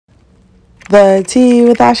The tea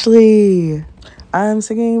with Ashley. I'm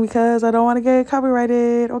singing because I don't want to get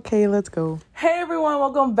copyrighted. Okay, let's go. Hey everyone,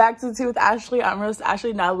 welcome back to the tea with Ashley. I'm Roast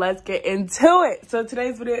Ashley. Now let's get into it. So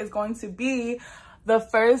today's video is going to be the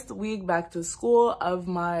first week back to school of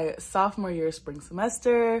my sophomore year spring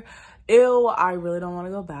semester. Ew, I really don't want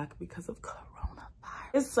to go back because of coronavirus.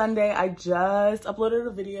 It's Sunday. I just uploaded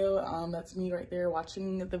a video. That's me right there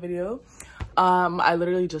watching the video. I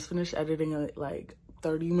literally just finished editing it like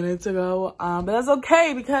 30 minutes ago, but that's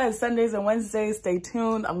okay because Sundays and Wednesdays, stay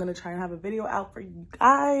tuned. I'm gonna try and have a video out for you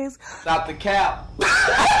guys. Stop the cap. Stop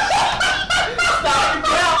the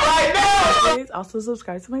cap right now. Please also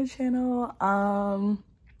subscribe to my channel.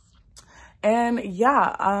 And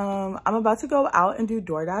yeah, I'm about to go out and do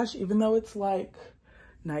DoorDash, even though it's like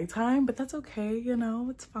nighttime, but that's okay, you know,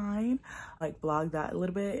 it's fine. Like vlog that a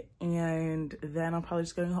little bit, and then I'm probably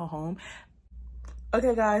just gonna go home.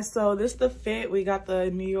 Okay guys, so this is the fit. We got the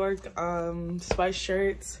New York spice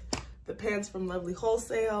shirts, the pants from Lovely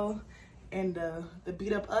Wholesale, and the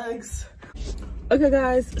beat up Uggs. Okay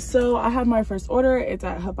guys, so I have my first order. It's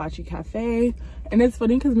at Hibachi Cafe, and it's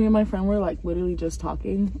funny because me and my friend were like literally just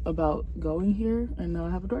talking about going here, and now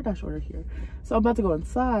I have a DoorDash order here. So I'm about to go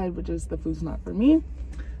inside, but just the food's not for me.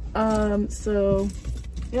 So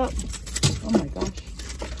yep. Oh my gosh.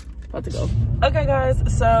 About to go. Okay guys,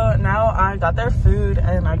 so now I got their food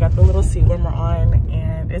and I got the little seat warmer on,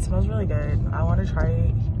 and it smells really good. I want to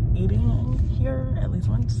try eating here at least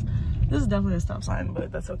once. This is definitely a stop sign, but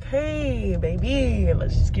that's okay, baby.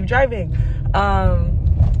 Let's just keep driving.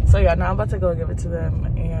 So yeah, now I'm about to go give it to them,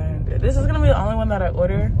 and this is gonna be the only one that I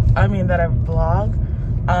order. I mean that I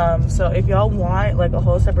vlog. So if y'all want like a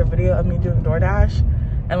whole separate video of me doing DoorDash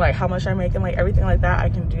and like how much I make and like everything like that, I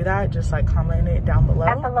can do that. Just like comment it down below.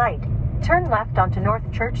 At the light, turn left onto North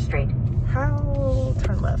Church Street. How?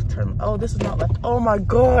 Turn left, turn, oh, this is not left. Oh my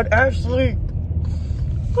God, Ashley.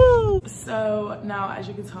 Woo. So now, as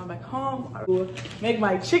you can tell, I'm back home. I will make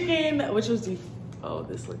my chicken, which was the, oh,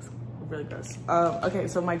 this looks really gross. Okay,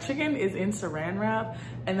 so my chicken is in saran wrap,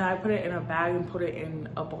 and then I put it in a bag and put it in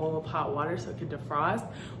a bowl of hot water so it could defrost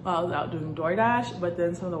while I was out doing DoorDash, but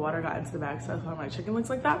then some of the water got into the bag, so that's why my chicken looks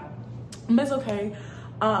like that. But it's okay.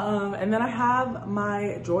 And then I have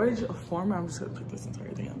my George Foreman. I'm just gonna put this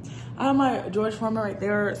entire thing on. I have my George Foreman right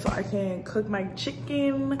there so I can cook my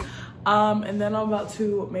chicken. And then I'm about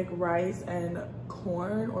to make rice and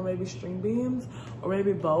corn, or maybe string beans, or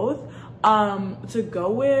maybe both, to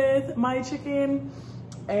go with my chicken.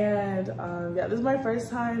 And yeah, this is my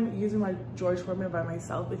first time using my George Foreman by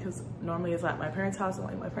myself, because normally it's at my parents' house and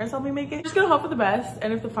like my parents help me make it. Just gonna hope for the best,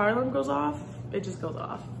 and if the fire alarm goes off, it just goes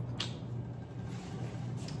off.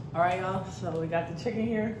 All right, y'all, so we got the chicken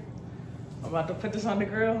here. I'm about to put this on the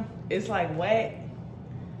grill. It's like wet,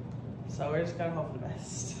 so we're just gonna hope for the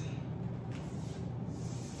best.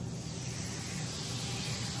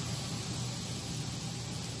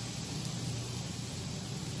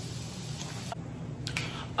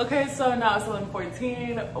 Okay, so now it's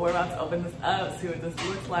 11:14. We're about to open this up, see what this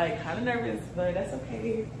looks like. Kind of nervous, but that's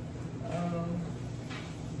okay.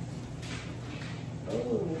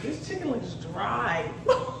 Oh, this chicken looks dry.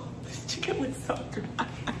 This chicken looks so dry.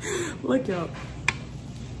 Look, y'all.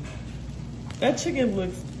 That chicken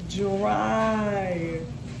looks dry.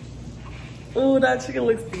 Oh, that chicken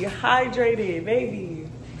looks dehydrated, baby.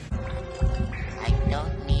 I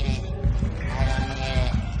don't need it. I don't need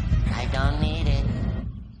it. I don't need it.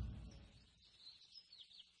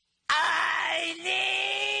 I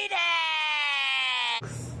need it!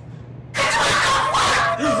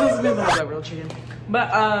 This doesn't even look like real chicken. But,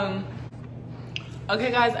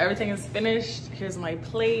 okay guys, everything is finished. Here's my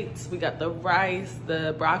plates. We got the rice,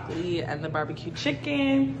 the broccoli, and the barbecue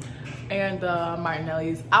chicken, and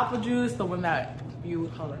Martinelli's apple juice, the one that you,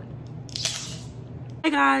 hold on.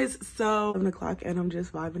 Hey guys, so 7 o'clock and I'm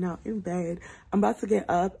just vibing out in bed. I'm about to get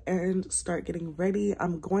up and start getting ready.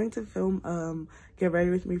 I'm going to film get ready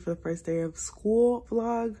with me for the first day of school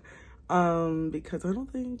vlog, because I don't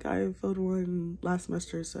think I filmed one last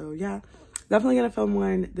semester. So yeah, definitely gonna film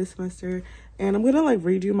one this semester, and I'm gonna like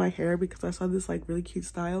redo my hair because I saw this like really cute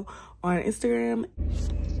style on Instagram.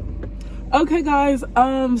 Okay guys,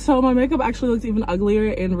 so my makeup actually looks even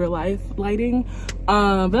uglier in real life lighting,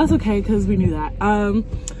 but that's okay because we knew that.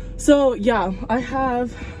 So yeah, I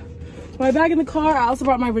have my bag in the car. I also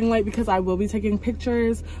brought my ring light because I will be taking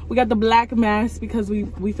pictures. We got the black mask because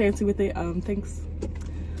we fancy with it. Thanks.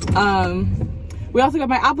 We also got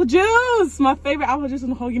my apple juice, my favorite apple juice in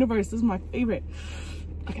the whole universe. This is my favorite.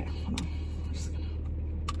 Okay, hold on. I'm just gonna,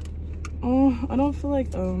 oh, I don't feel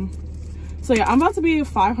like so yeah, I'm about to be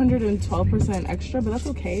 512% extra, but that's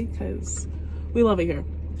okay because we love it here.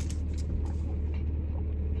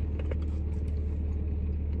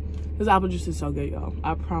 This apple juice is so good, y'all.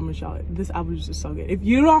 I promise y'all, this apple juice is so good. If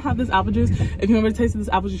you don't have this apple juice, if you never tasted this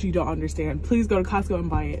apple juice, you don't understand. Please go to Costco and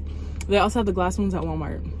buy it. They also have the glass ones at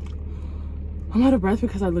Walmart. I'm out of breath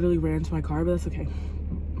because I literally ran to my car, but that's okay.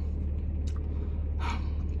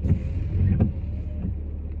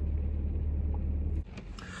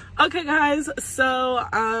 Okay guys, so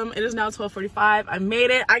it is now 12:45. I made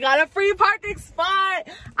it. I got a free parking spot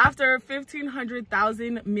after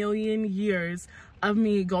 1,500,000 million years of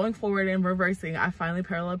me going forward and reversing. I finally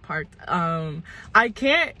parallel parked. I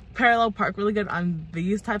can't parallel park really good on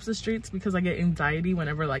these types of streets because I get anxiety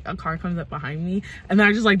whenever like a car comes up behind me, and then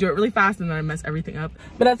I just like do it really fast and then I mess everything up.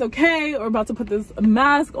 But that's okay. We're about to put this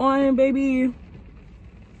mask on, baby.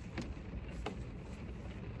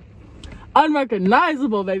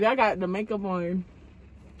 Unrecognizable, baby. I got the makeup on.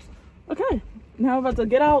 Okay, now I'm about to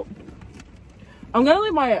get out. I'm gonna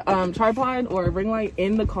leave my tripod or ring light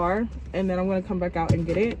in the car, and then I'm gonna come back out and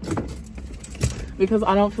get it because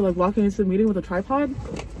I don't feel like walking into the meeting with a tripod.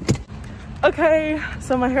 Okay,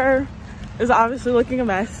 so my hair is obviously looking a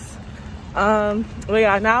mess. But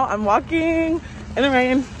yeah, now I'm walking in the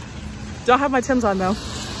rain. Don't have my Timbs on though.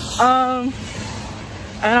 And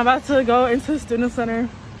I'm about to go into the student center.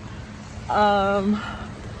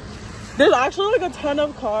 There's actually like a ton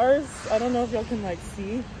of cars. I don't know if y'all can like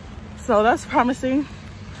see, so that's promising.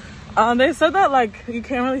 They said that like you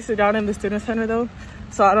can't really sit down in the student center though,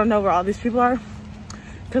 so I don't know where all these people are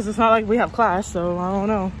because it's not like we have class, so I don't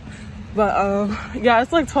know. But yeah,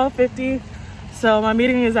 it's like 12:50, so my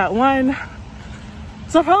meeting is at 1,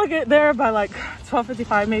 so I'll probably get there by like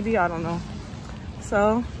 12:55 maybe, I don't know.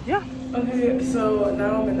 So yeah. Okay, so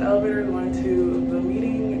now I'm in the elevator going to the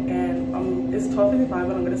meeting, and it's 12:55,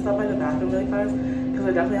 but I'm gonna stop by the bathroom really fast because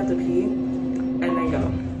I definitely have to pee and then go.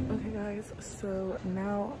 Okay guys, so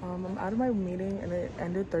now I'm out of my meeting and it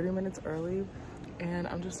ended 30 minutes early, and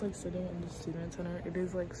I'm just like sitting in the student center. It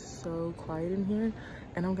is like so quiet in here,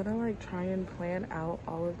 and I'm gonna like try and plan out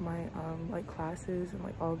all of my like classes and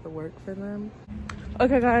like all of the work for them.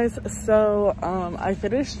 Okay guys, so I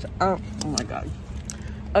finished oh my god.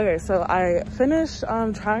 Okay, so I finished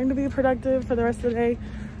trying to be productive for the rest of the day.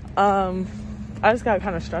 I just got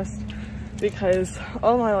kind of stressed because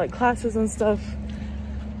all my like classes and stuff,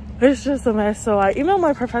 it's just a mess. So I emailed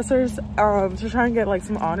my professors to try and get like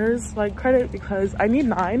some honors like credit because I need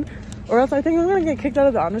 9, or else I think I'm gonna get kicked out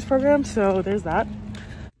of the honors program. So there's that.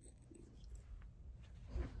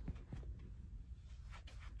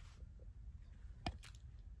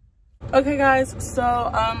 Okay guys, so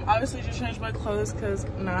obviously just changed my clothes because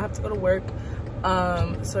now I have to go to work.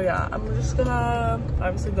 So yeah, I'm just gonna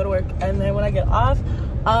obviously go to work, and then when I get off,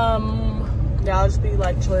 yeah, I'll just be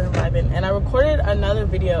like chilling and vibing. And I recorded another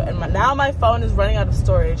video, and now my phone is running out of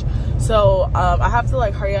storage, so I have to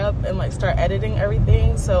like hurry up and like start editing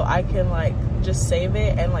everything so I can like just save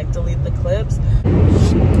it and like delete the clips.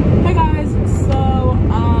 Hey guys, so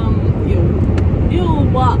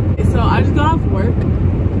so I just got off work,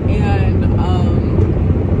 and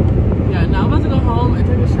yeah, now I'm about to go home and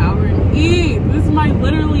take a shower and eat. This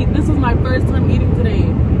is my first time eating today.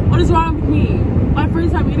 What is wrong with me? My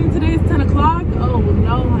first time eating today is 10 o'clock. Oh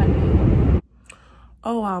no, honey.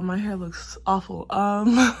 Oh wow, my hair looks awful.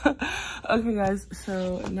 Okay guys,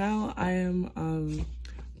 so now I am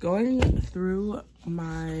going through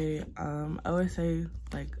my OSA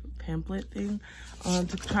like pamphlet thing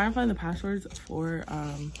to try and find the passwords for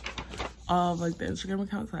all of like the Instagram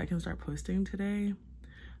accounts that I can start posting today.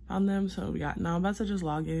 Found them, so yeah, now I'm about to just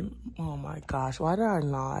log in. Oh my gosh, why did I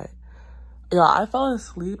not? Yeah, I fell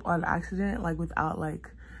asleep on accident, like without like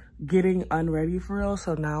getting unready for real,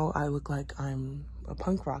 so now I look like I'm a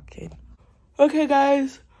punk rock kid. Okay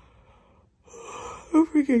guys, I'm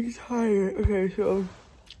freaking tired. Okay, so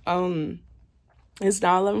it's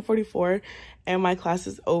now 11:44 and my class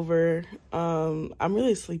is over. I'm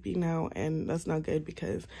really sleepy now, and that's not good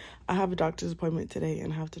because I have a doctor's appointment today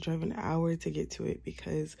and have to drive an hour to get to it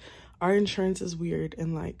because our insurance is weird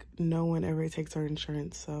and like no one ever takes our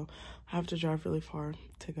insurance, so I have to drive really far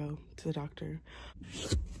to go to the doctor.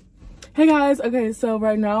 Hey guys, okay, so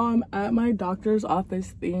right now I'm at my doctor's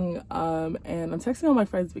office thing, and I'm texting all my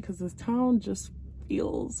friends because this town just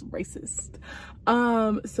feels racist.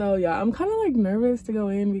 So yeah, I'm kind of like nervous to go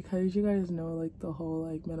in because you guys know like the whole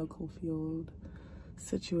like medical field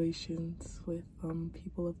situations with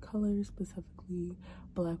people of color, specifically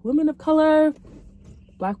black women.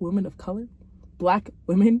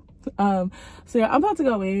 So yeah, I'm about to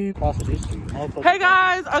go in. Hey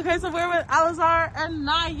guys, okay, so we're with Alizar and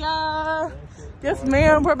Naya. Yes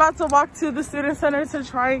ma'am, we're about to walk to the student center to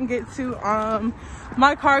try and get to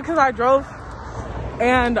my car because I drove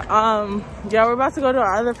And yeah, we're about to go to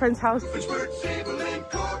our other friend's house. Do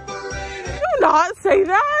not say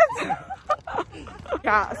that.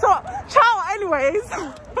 Yeah, so ciao anyways.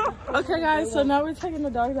 Okay guys, so now we're taking the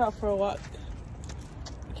dogs out for a walk.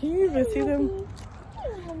 Can you even see them?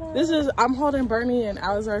 I'm holding Bernie and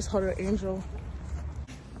Alizar's holding Angel.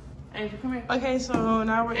 Angel, come here. Okay, so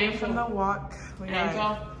now we're in from the walk.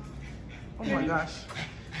 Angel. Oh my gosh.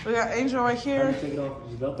 We got Angel right here.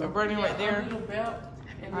 And Bernie right there.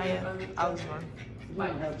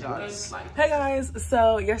 Hey guys,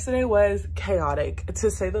 so yesterday was chaotic to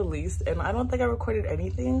say the least, and I don't think I recorded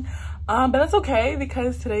anything, but that's okay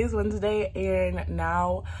because today is Wednesday and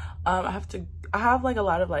now I have like a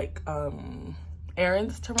lot of like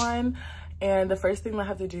errands to run, and the first thing I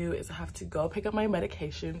have to do is I have to go pick up my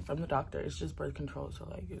medication from the doctor. It's just birth control, so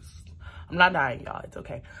like I'm not dying, y'all, it's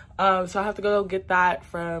okay. So I have to go get that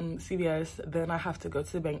from CVS, then I have to go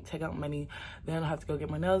to the bank, take out money, then I have to go get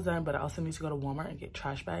my nails done, but I also need to go to Walmart and get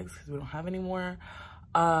trash bags because we don't have any more.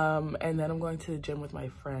 And then I'm going to the gym with my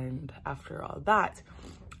friend after all that.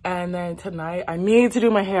 And then tonight I need to do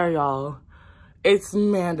my hair, y'all. It's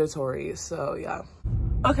mandatory, so yeah.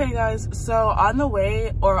 Okay guys, so on my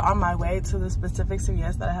way to the specific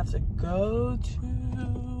CVS that I have to go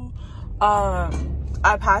to,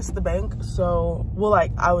 I passed the bank, so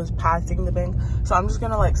I was passing the bank, so I'm just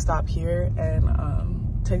gonna like stop here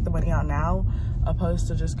and take the money out now, opposed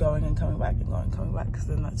to just going and coming back and going and coming back, because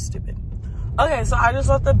then that's stupid. Okay, so I just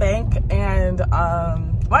left the bank, and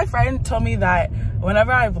my friend told me that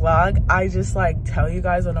whenever I vlog, I just like tell you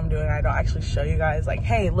guys what I'm doing. I don't actually show you guys like,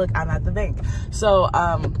 hey, look, I'm at the bank. So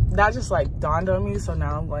that just like dawned on me, so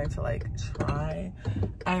now I'm going to like try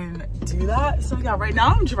and do that. So yeah, right now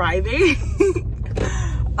I'm driving.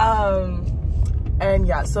 And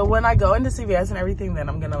yeah, so when I go into CVS and everything, then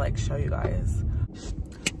I'm gonna like show you guys.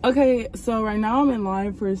 Okay, so right now I'm in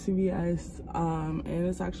line for CVS, and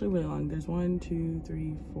it's actually really long. There's 1, 2,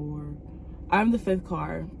 3, 4. I'm the 5th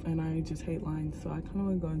car, and I just hate lines, so I kind of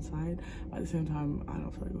want to go inside. But at the same time, I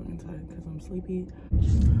don't feel like going inside because I'm sleepy.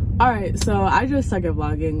 All right, so I just suck at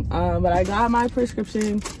vlogging, but I got my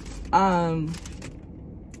prescription, and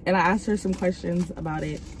I asked her some questions about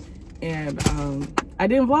it, and I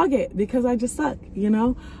didn't vlog it because I just suck, you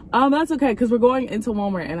know? That's okay, because we're going into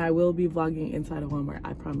Walmart, and I will be vlogging inside of Walmart,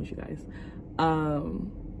 I promise you guys.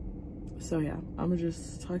 So yeah, I'm gonna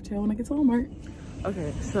just talk to you when I get to Walmart.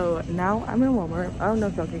 Okay, so now I'm in Walmart. I don't know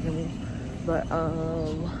if y'all can hear me, but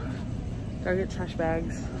gotta get trash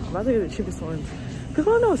bags. I'm about to get the cheapest ones. Because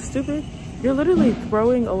I don't know, it's stupid. You're literally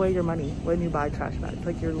throwing away your money when you buy trash bags.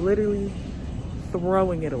 Like, you're literally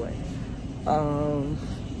throwing it away.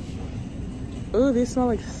 Ooh, these smell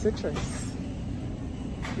like citrus.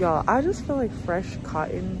 Y'all, I just feel like fresh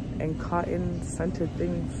cotton and cotton scented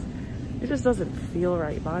things, it just doesn't feel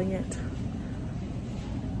right buying it.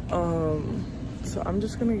 So I'm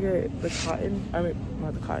just gonna get the cotton,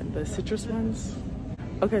 not the cotton, the citrus ones.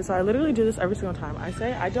 Okay, so I literally do this every single time. I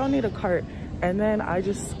say I don't need a cart, and then I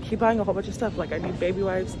just keep buying a whole bunch of stuff. Like I need baby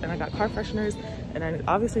wipes, and I got car fresheners, and I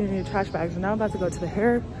obviously need trash bags. And now I'm about to go to the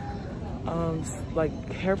hair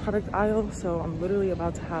hair product aisle, so I'm literally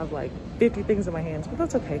about to have like 50 things in my hands, but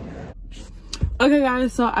that's okay. Okay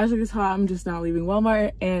guys, so as you can tell, I'm just now leaving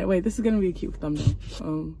Walmart, and wait, this is gonna be a cute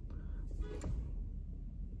thumbnail.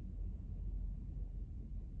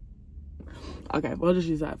 Okay, we'll just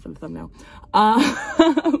use that for the thumbnail.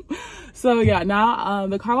 So yeah, now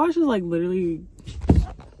the car wash is like literally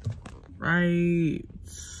right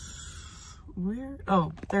where?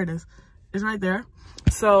 Oh, there it is. It's right there.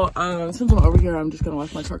 So since I'm over here, I'm just gonna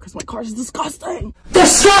wash my car because my car is disgusting.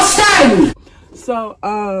 Disgusting! So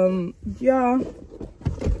yeah,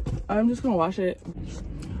 I'm just gonna wash it.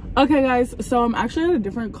 Okay guys, so I'm actually at a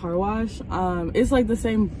different car wash. It's like the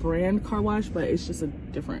same brand car wash, but it's just a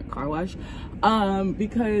different car wash,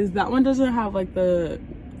 because that one doesn't have like the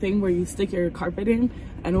thing where you stick your carpet in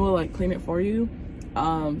and it will like clean it for you.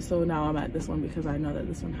 So now I'm at this one because I know that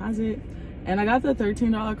this one has it, and I got the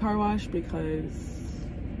 $13 car wash because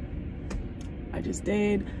I just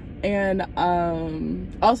did. And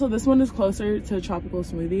also this one is closer to Tropical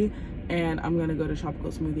Smoothie, and I'm gonna go to Tropical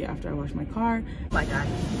Smoothie after I wash my car. My God,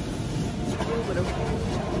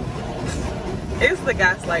 it's the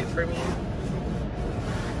gaslight for me.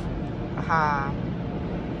 Aha.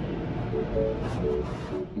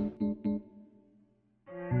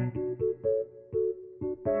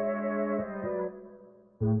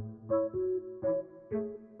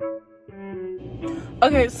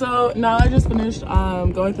 Okay, so now I just finished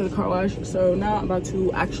going through the car wash, so now I'm about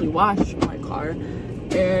to actually wash my car,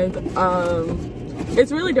 and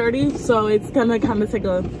it's really dirty, so it's gonna kind of take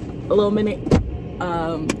a little minute.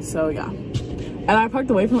 So yeah, and I parked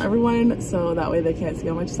away from everyone so that way they can't see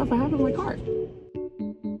how much stuff I have in my car.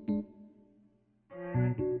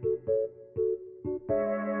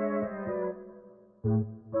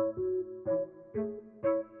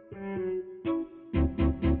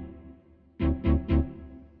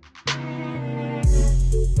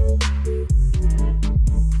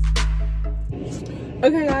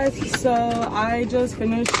 Okay guys, so I just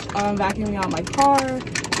finished vacuuming out my car,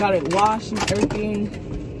 got it washed and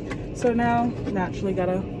everything. So now naturally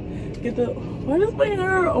gotta get the, why does my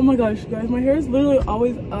hair, oh my gosh guys, my hair is literally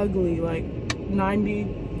always ugly, like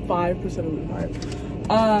 95% of the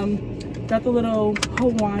time. Got the little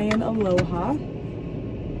Hawaiian Aloha.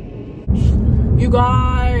 You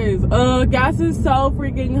guys, gas is so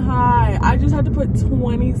freaking high. I just had to put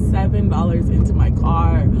 $27 into my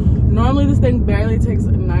car. Normally this thing barely takes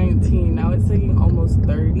 19. Now it's taking almost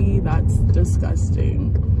 30. That's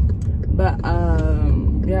disgusting. But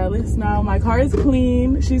yeah, at least now my car is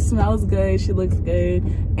clean. She smells good. She looks good.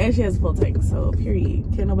 And she has a full tank. So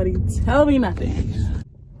period. Can't nobody tell me nothing.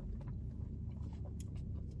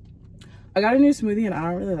 I got a new smoothie and I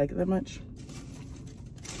don't really like it that much.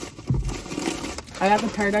 I got the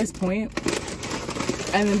Paradise Point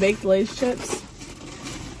and then baked Lay's chips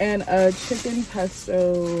and a chicken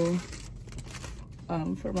pesto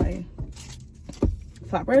for my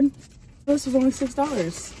flatbread. This was only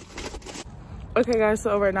 $6. Okay guys,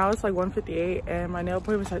 so right now it's like 1:58 and my nail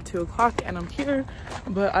appointment's at 2 o'clock and I'm here,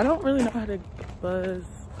 but I don't really know how to buzz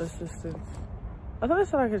assistance. I thought I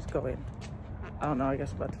said I could just go in. I don't know, I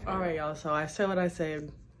guess I'm about to. All right y'all, so I said what I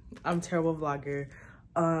said. I'm a terrible vlogger.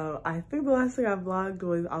 I think the last thing I vlogged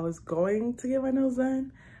was I was going to get my nails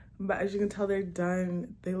done, but as you can tell they're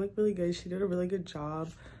done. They look really good. She did a really good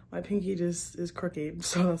job. My pinky just is crooked,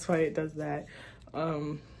 so that's why it does that.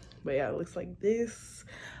 But yeah, it looks like this.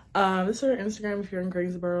 This is her Instagram if you're in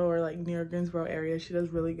Greensboro or like near Greensboro area. She does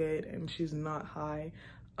really good and she's not high.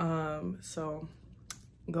 So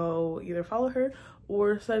go either follow her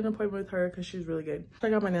or set an appointment with her because she's really good. I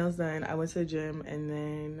got my nails done. I went to the gym and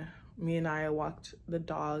then me and Naya walked the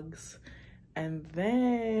dogs and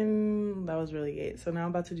then that was really it. So now I'm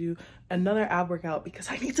about to do another ab workout because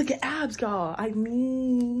I need to get abs, y'all. I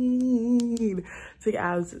need to get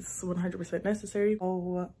abs. It's 100% necessary.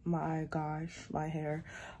 Oh my gosh, my hair.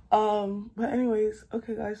 But anyways,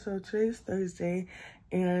 okay guys, so today's Thursday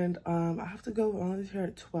and I have to go on here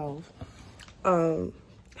at 12.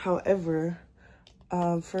 However,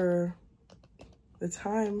 for the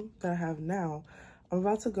time that I have now, I'm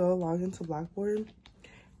about to go log into Blackboard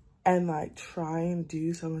and like try and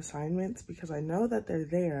do some assignments because I know that they're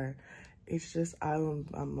there. It's just I'm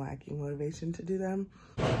lacking motivation to do them.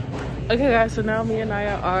 Okay guys, so now me and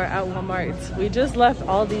Naya are at Walmart. We just left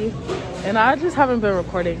Aldi and I just haven't been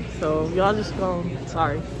recording, so y'all just go,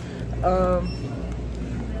 sorry.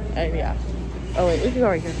 And yeah. Oh wait, we can go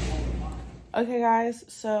right here. Okay guys,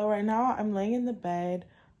 so right now I'm laying in the bed.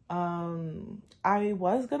 I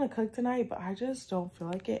was gonna cook tonight, but I just don't feel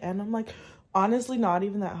like it. And I'm like, honestly, not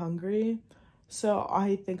even that hungry. So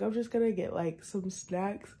I think I'm just gonna get like some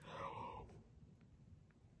snacks.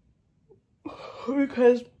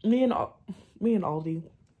 Because me and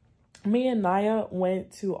Naya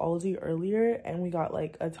went to Aldi earlier and we got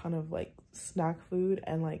like a ton of like snack food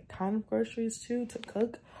and like kind of groceries too to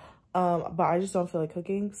cook. But I just don't feel like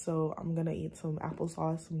cooking. So I'm gonna eat some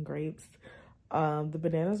applesauce, some grapes. The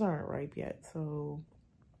bananas aren't ripe yet, so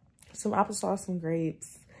some applesauce, some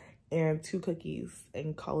grapes, and 2 cookies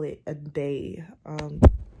and call it a day.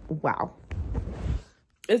 Wow.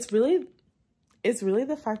 It's really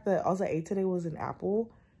the fact that all I ate today was an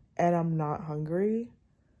apple and I'm not hungry.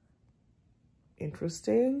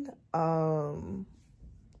 Interesting. But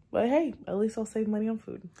hey, at least I'll save money on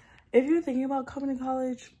food. If you're thinking about coming to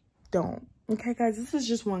college, don't. Okay guys, this is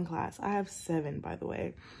just one class. I have 7, by the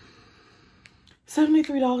way.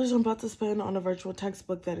 $73 I'm about to spend on a virtual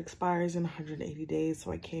textbook that expires in 180 days,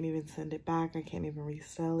 so I can't even send it back. I can't even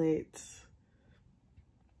resell it.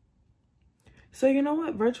 So you know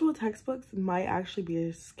what? Virtual textbooks might actually be a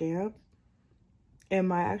scam. It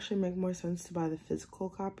might actually make more sense to buy the physical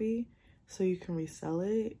copy so you can resell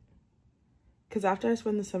it. Because after I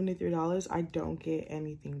spend the $73, I don't get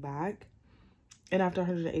anything back. And after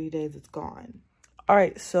 180 days, it's gone. All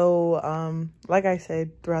right, so like I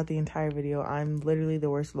said throughout the entire video, I'm literally the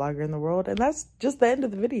worst vlogger in the world, and that's just the end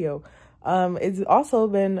of the video. It's also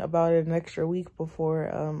been about an extra week before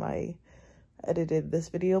I edited this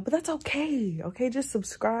video, but that's okay. Okay, just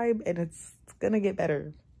subscribe and it's gonna get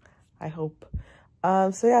better, I hope.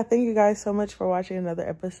 So yeah, thank you guys so much for watching another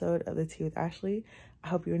episode of The Tea with Ashley. I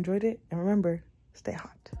hope you enjoyed it, and remember, stay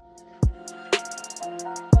hot.